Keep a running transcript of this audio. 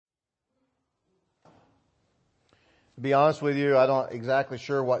To be honest with you, I'm not exactly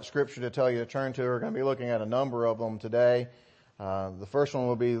sure what scripture to tell you to turn to. We're going to be looking at a number of them today. The first one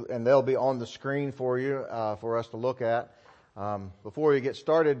will be, and they'll be on the screen for you, for us to look at. Before we get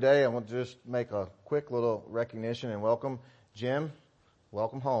started today, I want to just make a quick little recognition and welcome. Jim,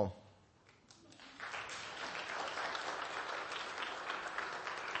 welcome home.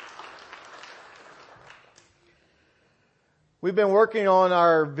 We've been working on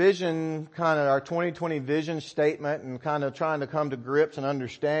our vision, kind of our 2020 vision statement, and kind of trying to come to grips and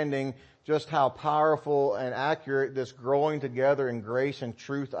understanding just how powerful and accurate this growing together in grace and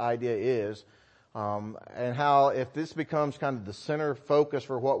truth idea is. And how if this becomes kind of the center focus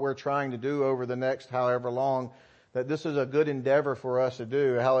for what we're trying to do over the next however long, that this is a good endeavor for us to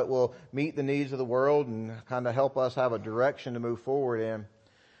do, how it will meet the needs of the world and kind of help us have a direction to move forward in.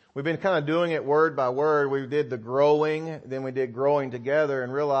 We've been kind of doing it word by word. We did the growing, then we did growing together,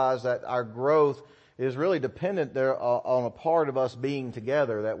 and realized that our growth is really dependent there on a part of us being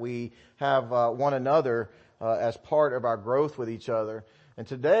together, that we have one another as part of our growth with each other. And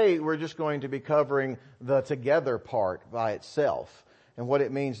today we're just going to be covering the together part by itself and what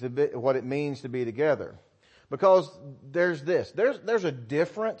it means to be together. Because there's a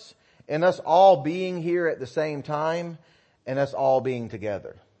difference in us all being here at the same time and us all being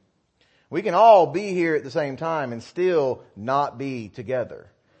together. We can all be here at the same time and still not be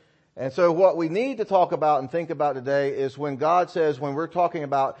together. And so what we need to talk about and think about today is when God says, when we're talking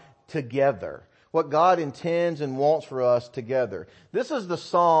about together, what God intends and wants for us together. This is the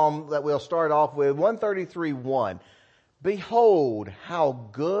psalm that we'll start off with, 133:1. Behold, how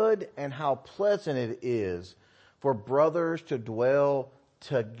good and how pleasant it is for brothers to dwell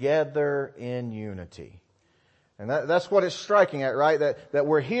together in unity. And that's what it's striking at, right? That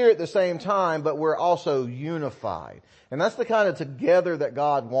we're here at the same time, but we're also unified. And that's the kind of together that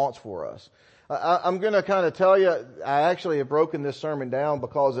God wants for us. I'm going to kind of tell you, I actually have broken this sermon down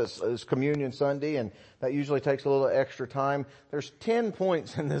because it's Communion Sunday, and that usually takes a little extra time. There's 10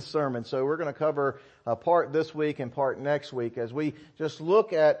 points in this sermon, so we're going to cover a part this week and part next week as we just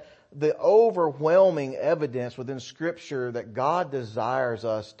look at the overwhelming evidence within Scripture that God desires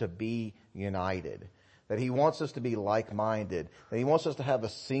us to be united. That He wants us to be like-minded, that He wants us to have a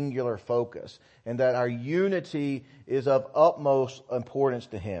singular focus, and that our unity is of utmost importance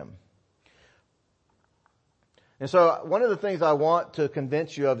to Him. And so one of the things I want to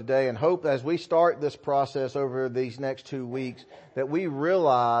convince you of today, and hope as we start this process over these next 2 weeks, that we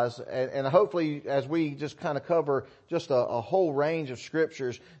realize, and hopefully as we just kind of cover just a whole range of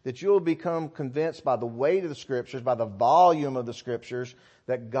scriptures, that you'll become convinced by the weight of the scriptures, by the volume of the scriptures,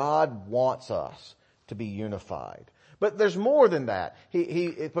 that God wants us to be unified. But there's more than that.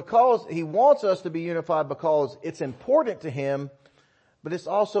 Because He wants us to be unified because it's important to Him, but it's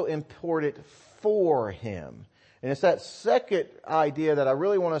also important for Him. And it's that second idea that I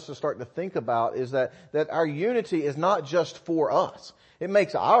really want us to start to think about, is that our unity is not just for us. It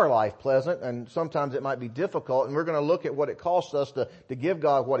makes our life pleasant, and sometimes it might be difficult, and we're going to look at what it costs us to give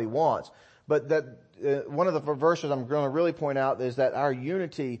God what He wants. But that one of the verses I'm going to really point out is that our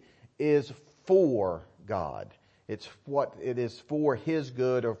unity is for God. It's what it is for His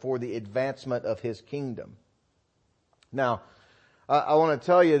good, or for the advancement of His kingdom. Now, I want to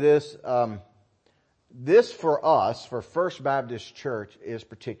tell you this. This for us, for First Baptist Church, is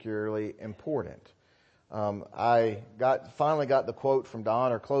particularly important. I finally got the quote from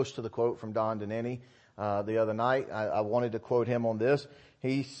Don, or close to the quote from Don Deneni the other night. I wanted to quote him on this.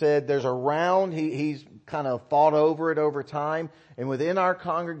 He said he's kind of thought over it over time, and within our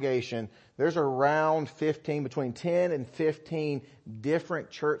congregation, there's around between 10 and 15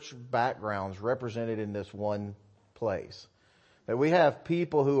 different church backgrounds represented in this one place. That we have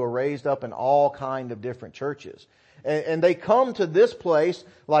people who are raised up in all kind of different churches. And they come to this place,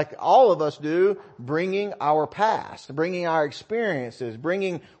 like all of us do, bringing our past, bringing our experiences,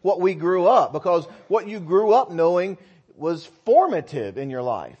 bringing what we grew up, because what you grew up knowing was formative in your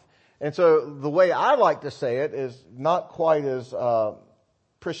life. And so the way I like to say it is not quite as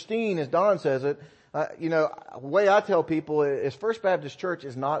pristine as Don says it. The way I tell people is First Baptist Church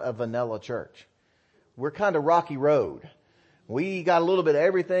is not a vanilla church. We're kind of rocky road. We got a little bit of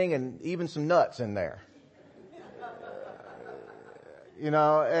everything and even some nuts in there.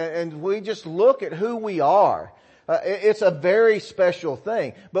 And we just look at who we are. It's a very special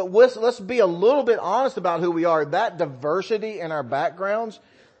thing. But let's be a little bit honest about who we are. That diversity in our backgrounds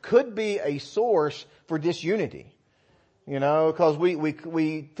could be a source for disunity. Because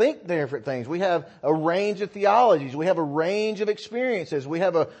we think different things. We have a range of theologies. We have a range of experiences. We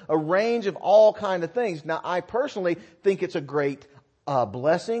have a range of all kind of things. Now, I personally think it's a great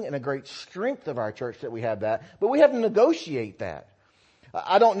blessing and a great strength of our church that we have that, but we have to negotiate that.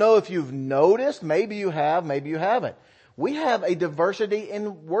 I don't know if you've noticed, maybe you have, maybe you haven't. We have a diversity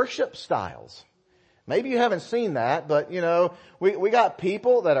in worship styles. Maybe you haven't seen that, but we got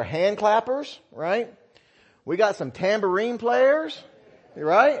people that are hand clappers, right? We got some tambourine players,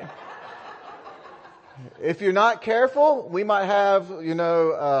 right? If you're not careful, we might have,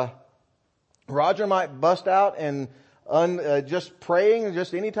 Roger might bust out and just praying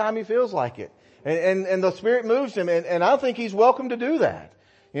just anytime he feels like it. And the Spirit moves him, and I think he's welcome to do that.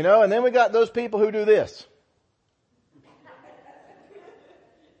 And then we got those people who do this.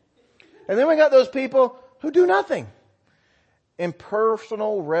 And then we got those people who do nothing. In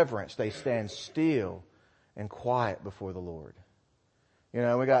personal reverence, they stand still and quiet before the Lord. We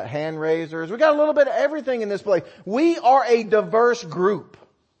got hand raisers. We got a little bit of everything in this place. We are a diverse group.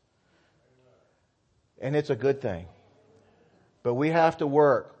 And it's a good thing. But we have to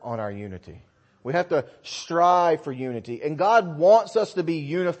work on our unity. We have to strive for unity. And God wants us to be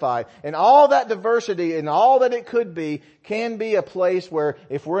unified. And all that diversity and all that it could be can be a place where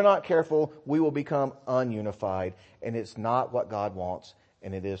if we're not careful, we will become ununified. And it's not what God wants,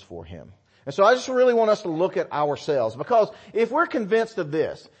 and it is for Him. And so I just really want us to look at ourselves, because if we're convinced of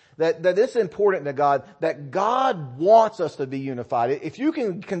this, that it's important to God, that God wants us to be unified, if you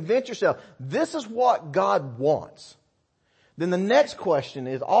can convince yourself this is what God wants, then the next question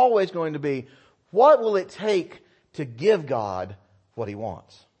is always going to be, what will it take to give God what He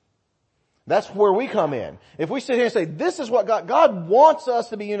wants? That's where we come in. If we sit here and say, this is what God wants us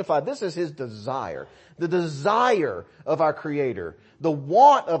to be unified. This is His desire. The desire of our Creator. The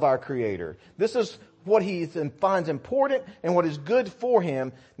want of our Creator. This is what He finds important and what is good for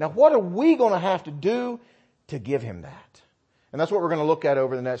Him. Now, what are we going to have to do to give Him that? And that's what we're going to look at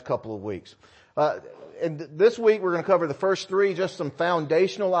over the next couple of weeks. And this week we're going to cover the first three, just some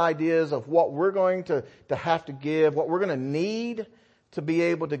foundational ideas of what we're going to have to give, what we're going to need to be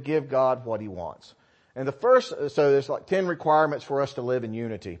able to give God what He wants. And the first, so there's like 10 requirements for us to live in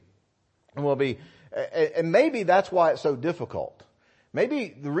unity. And maybe that's why it's so difficult.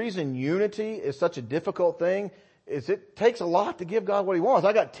 Maybe the reason unity is such a difficult thing is it takes a lot to give God what He wants.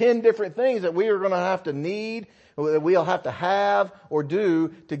 I got 10 different things that we are going to have to need, that we'll have to have or do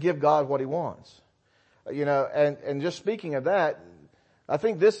to give God what He wants. And just speaking of that, I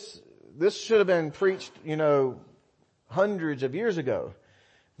think this should have been preached, hundreds of years ago.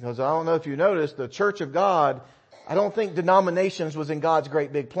 Because I don't know if you noticed, the Church of God, I don't think denominations was in God's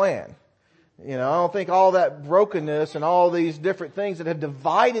great big plan. I don't think all that brokenness and all these different things that have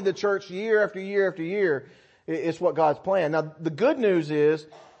divided the church year after year after year is what God's plan. Now, the good news is,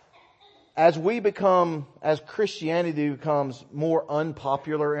 as Christianity becomes more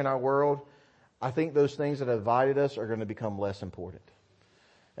unpopular in our world, I think those things that have divided us are going to become less important.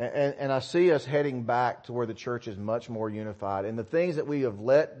 And I see us heading back to where the church is much more unified. And the things that we have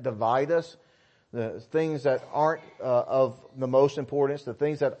let divide us, the things that aren't of the most importance, the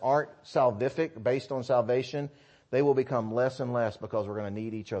things that aren't salvific, based on salvation, they will become less and less because we're going to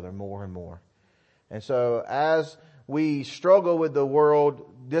need each other more and more. And so as we struggle with the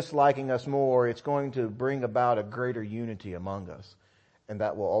world disliking us more, it's going to bring about a greater unity among us. And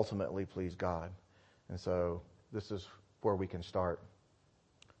that will ultimately please God. And so this is where we can start.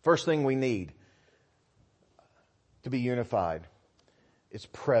 First thing we need to be unified is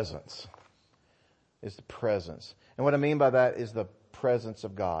presence. It's the presence. And what I mean by that is the presence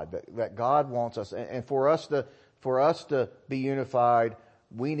of God. That God wants us. And for us to be unified,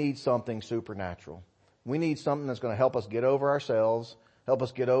 we need something supernatural. We need something that's going to help us get over ourselves, help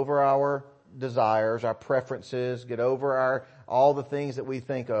us get over our desires, our preferences, get over all the things that we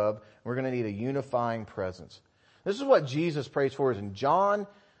think of. We're going to need a unifying presence. This is what Jesus prays for us in John,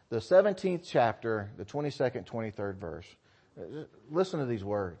 the 17th chapter, the 22nd, 23rd verse. Listen to these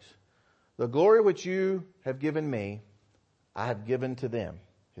words. The glory which you have given me, I have given to them,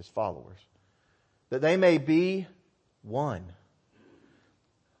 His followers, that they may be one.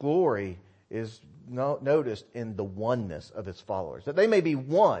 Glory is noticed in the oneness of His followers. That they may be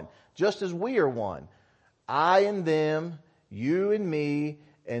one, just as we are one. I and them, you and me,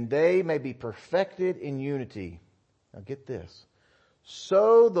 and they may be perfected in unity. Now get this.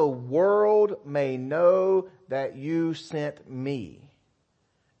 So the world may know that you sent me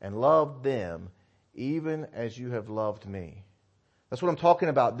and loved them even as you have loved me. That's what I'm talking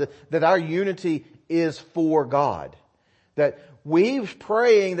about. That our unity is for God. That we're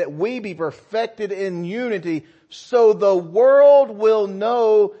praying that we be perfected in unity so the world will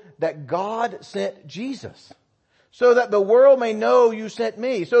know that God sent Jesus. so that the world may know you sent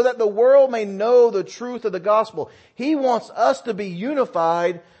me, so that the world may know the truth of the gospel. He wants us to be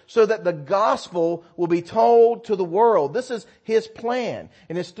unified so that the gospel will be told to the world. This is His plan.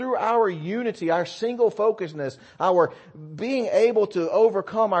 And it's through our unity, our single focusedness, our being able to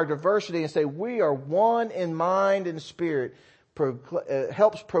overcome our diversity and say we are one in mind and spirit,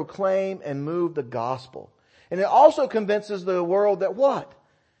 helps proclaim and move the gospel. And it also convinces the world that what?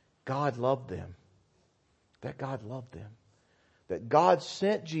 God loved them. That God loved them. That God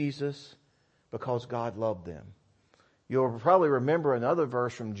sent Jesus because God loved them. You'll probably remember another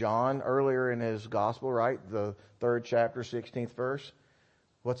verse from John earlier in his gospel, right? The 3rd chapter, 16th verse.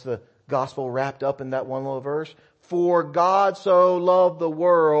 What's the gospel wrapped up in that one little verse? For God so loved the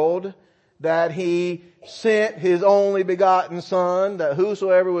world that He sent His only begotten Son, that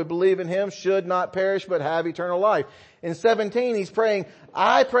whosoever would believe in Him should not perish but have eternal life. In 17, he's praying,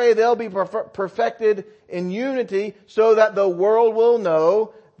 I pray they'll be perfected in unity so that the world will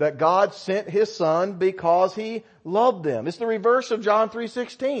know that God sent His Son because He loved them. It's the reverse of John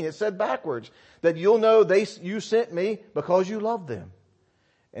 3:16. It said backwards, that you'll know you sent me because you loved them.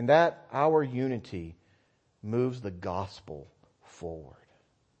 And that our unity moves the gospel forward.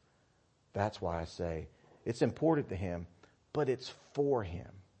 That's why I say it's important to Him, but it's for Him.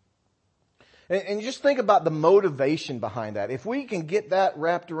 And just think about the motivation behind that. If we can get that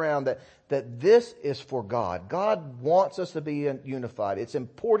wrapped around that this is for God. God wants us to be unified. It's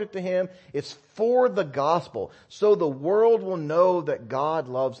important to Him. It's for the gospel. So the world will know that God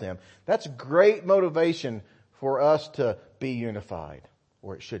loves them. That's great motivation for us to be unified,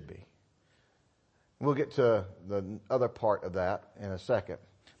 or it should be. We'll get to the other part of that in a second.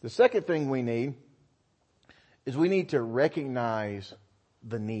 The second thing we need is we need to recognize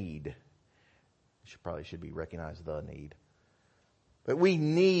the need. Probably should be recognize the need. But we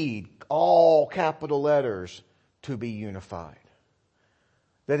need all capital letters to be unified.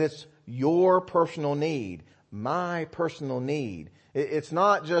 That it's your personal need, my personal need. It's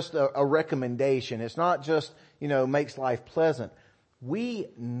not just a recommendation. It's not just, makes life pleasant. We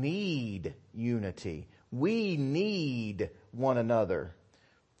need unity. We need one another.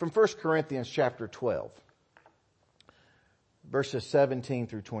 From 1 Corinthians chapter 12, verses 17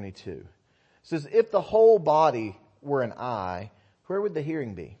 through 22. It says, if the whole body were an eye, where would the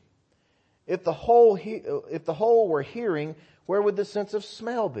hearing be? If the whole were hearing, where would the sense of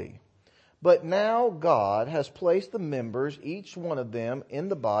smell be? But now God has placed the members, each one of them, in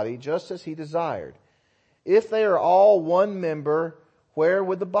the body just as He desired. If they are all one member, where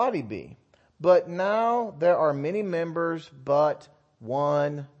would the body be? But now there are many members, but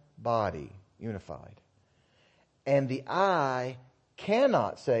one body, unified. And the eye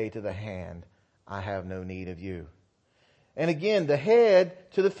cannot say to the hand, I have no need of you. And again, the head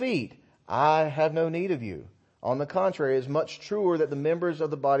to the feet, I have no need of you. On the contrary, it is much truer that the members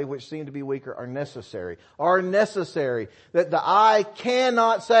of the body which seem to be weaker are necessary. That the eye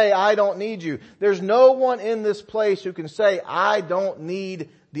cannot say, I don't need you. There's no one in this place who can say, I don't need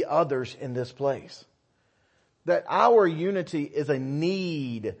the others in this place. That our unity is a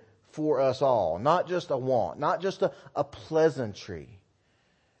need for us all, not just a want, not just a pleasantry.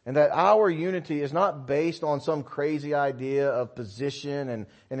 And that our unity is not based on some crazy idea of position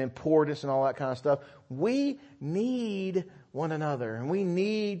and importance and all that kind of stuff. We need one another and we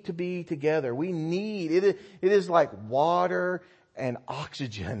need to be together. It is like water and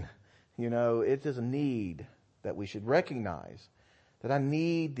oxygen. It is a need that we should recognize, that I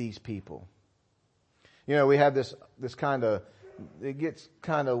need these people. We have this kind of, it gets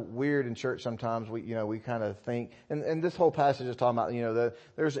kind of weird in church sometimes. We kind of think, and this whole passage is talking about,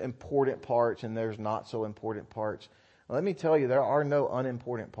 there's important parts and there's not so important parts. Well, let me tell you, there are no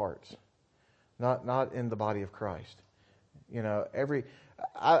unimportant parts. Not in the body of Christ.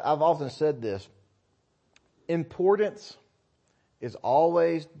 I've often said this. Importance is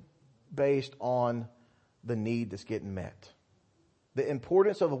always based on the need that's getting met. The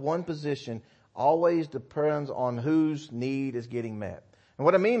importance of one position always depends on whose need is getting met. And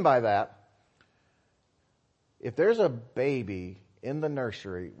what I mean by that, if there's a baby in the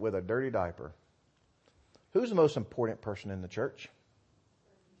nursery with a dirty diaper, who's the most important person in the church?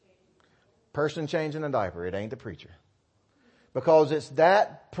 Person changing the diaper. It ain't the preacher. Because it's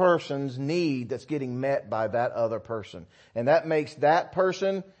that person's need that's getting met by that other person. And that makes that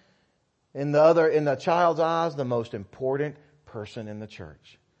person in the child's eyes the most important person in the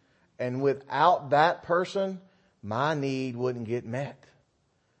church. And without that person, my need wouldn't get met.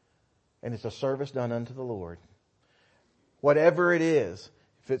 And it's a service done unto the Lord. Whatever it is,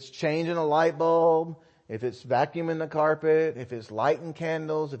 if it's changing a light bulb, if it's vacuuming the carpet, if it's lighting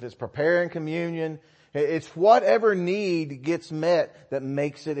candles, if it's preparing communion, It's whatever need gets met that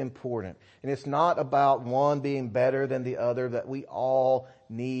makes it important. And it's not about one being better than the other, that we all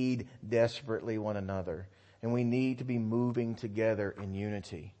need desperately one another. And we need to be moving together in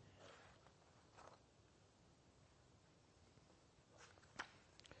unity.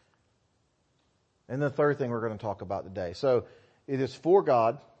 And the third thing we're going to talk about today. So it is for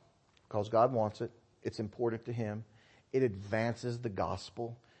God, because God wants it. It's important to Him. It advances the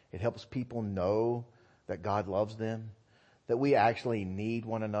gospel. It helps people know that God loves them, that we actually need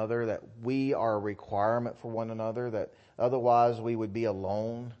one another, that we are a requirement for one another, that otherwise we would be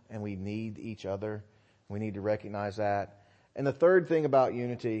alone and we need each other. We need to recognize that. And the third thing about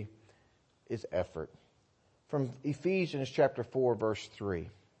unity is effort. From Ephesians chapter 4, verse 3.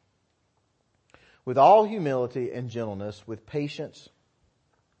 With all humility and gentleness, with patience.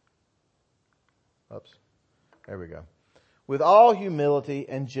 With all humility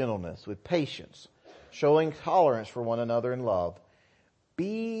and gentleness, with patience, showing tolerance for one another in love,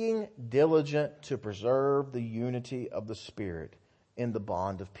 being diligent to preserve the unity of the Spirit in the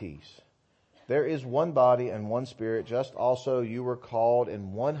bond of peace. There is one body and one Spirit, just also you were called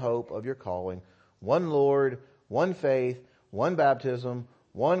in one hope of your calling, one Lord, one faith, one baptism,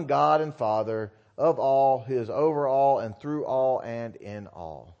 one God and Father of all, who is over all and through all and in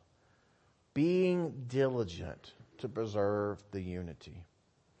all. Being diligent to preserve the unity.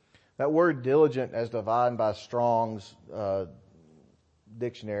 That word diligent, as defined by Strong's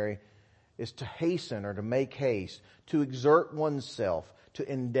dictionary, is to hasten or to make haste, to exert oneself, to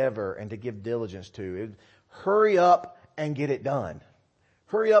endeavor and to give diligence to. Hurry up and get it done.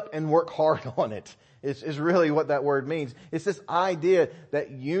 Hurry up and work hard on it. Is really what that word means. It's this idea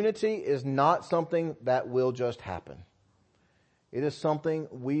that unity is not something that will just happen. It is something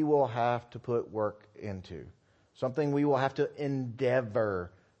we will have to put work into. Something we will have to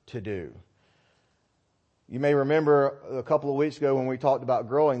endeavor to do. You may remember a couple of weeks ago when we talked about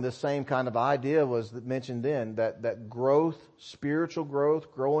growing, this same kind of idea was mentioned then, that growth, spiritual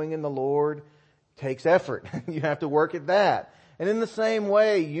growth, growing in the Lord takes effort. You have to work at that. And in the same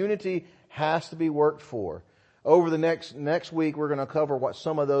way, unity has to be worked for. Over the next week, we're going to cover what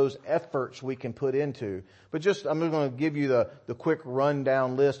some of those efforts we can put into. But I'm just going to give you the quick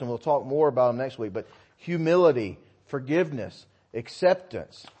rundown list, and we'll talk more about them next week. But humility, forgiveness,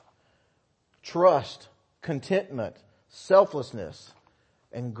 acceptance, trust, contentment, selflessness,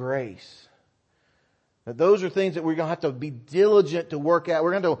 and grace. Now, those are things that we're going to have to be diligent to work at.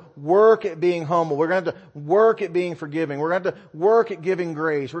 We're going to work at being humble. We're going to have to work at being forgiving. We're going to have to work at giving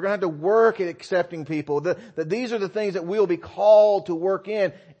grace. We're going to have to work at accepting people. That these are the things that we'll be called to work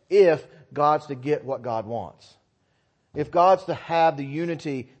in if God's to get what God wants. If God's to have the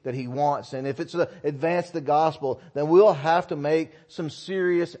unity that He wants, and if it's to advance the gospel, then we'll have to make some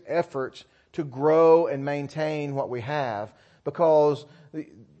serious efforts to grow and maintain what we have, because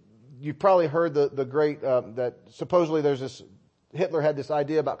you've probably heard the great, that supposedly Hitler had this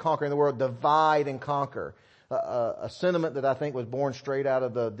idea about conquering the world, divide and conquer. A sentiment that I think was born straight out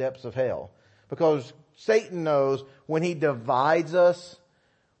of the depths of hell. Because Satan knows when he divides us,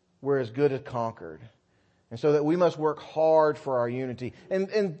 we're as good as conquered. And so that we must work hard for our unity.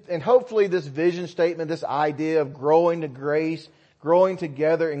 And hopefully this vision statement, this idea of growing to grace, growing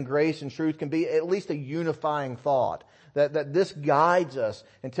together in grace and truth can be at least a unifying thought. That this guides us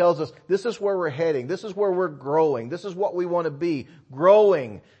and tells us this is where we're heading. This is where we're growing. This is what we want to be.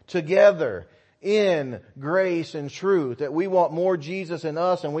 Growing together in grace and truth. That we want more Jesus in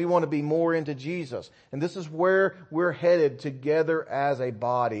us and we want to be more into Jesus. And this is where we're headed together as a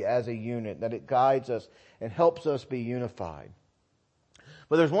body, as a unit. That it guides us and helps us be unified.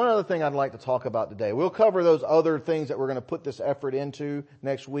 But there's one other thing I'd like to talk about today. We'll cover those other things that we're going to put this effort into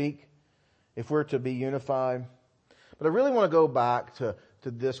next week if we're to be unified. But I really want to go back to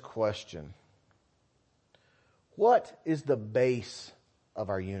this question. What is the base of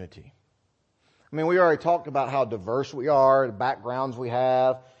our unity? I mean, we already talked about how diverse we are, the backgrounds we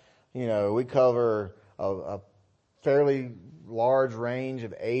have. You know, we cover a fairly large range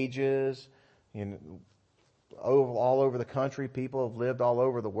of ages. You know, all over the country, people have lived all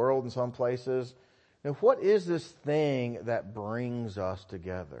over the world in some places. Now, what is this thing that brings us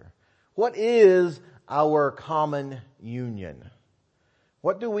together? What is our common union?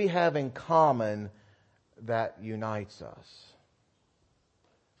 What do we have in common that unites us?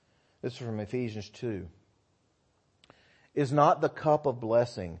 This is from Ephesians 2. Is not the cup of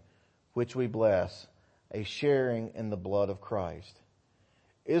blessing which we bless a sharing in the blood of Christ?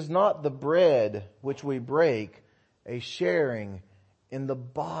 Is not the bread which we break a sharing in the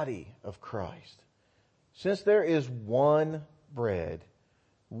body of Christ? Since there is one bread,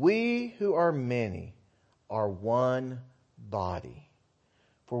 we who are many are one body,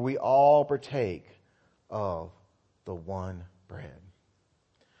 for we all partake of the one bread.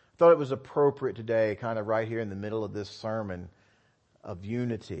 I thought it was appropriate today, kind of right here in the middle of this sermon of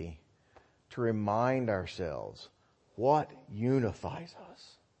unity, to remind ourselves what unifies us.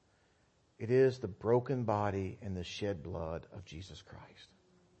 It is the broken body and the shed blood of Jesus Christ.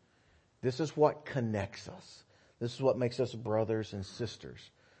 This is what connects us. This is what makes us brothers and sisters.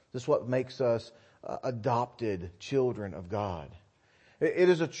 This is what makes us adopted children of God. It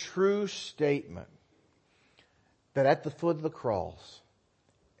is a true statement that at the foot of the cross,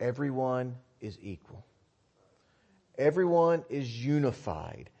 everyone is equal. Everyone is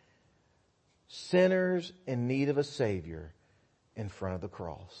unified. Sinners in need of a Savior in front of the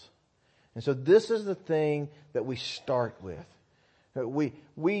cross. And so this is the thing that we start with.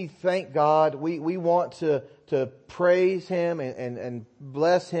 We thank God. We want to praise Him and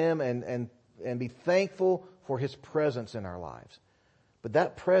bless Him and be thankful for His presence in our lives. But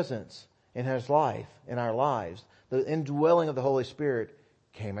that presence in His life, in our lives, the indwelling of the Holy Spirit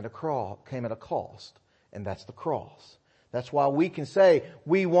came at a cost. And that's the cross. That's why we can say,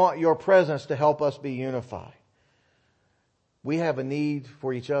 we want your presence to help us be unified. We have a need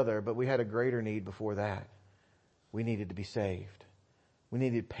for each other, but we had a greater need before that. We needed to be saved. We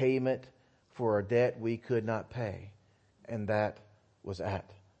needed payment for a debt we could not pay. And that was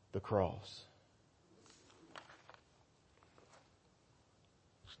at the cross.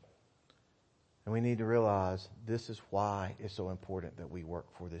 And we need to realize this is why it's so important that we work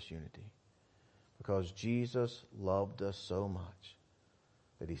for this unity. Because Jesus loved us so much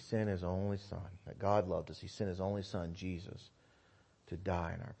that He sent His only Son. That God loved us. He sent His only Son, Jesus, to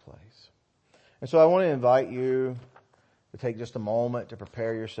die in our place. And so I want to invite you to take just a moment to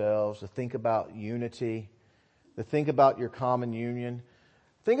prepare yourselves, to think about unity, to think about your common union.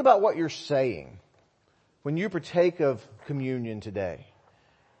 Think about what you're saying when you partake of communion today.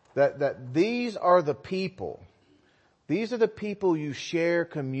 That these are the people. These are the people you share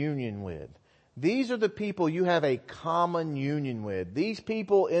communion with. These are the people you have a common union with. These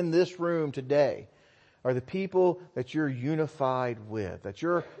people in this room today are the people that you're unified with, that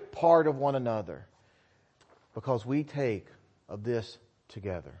you're part of one another, because we take of this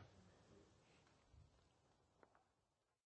together.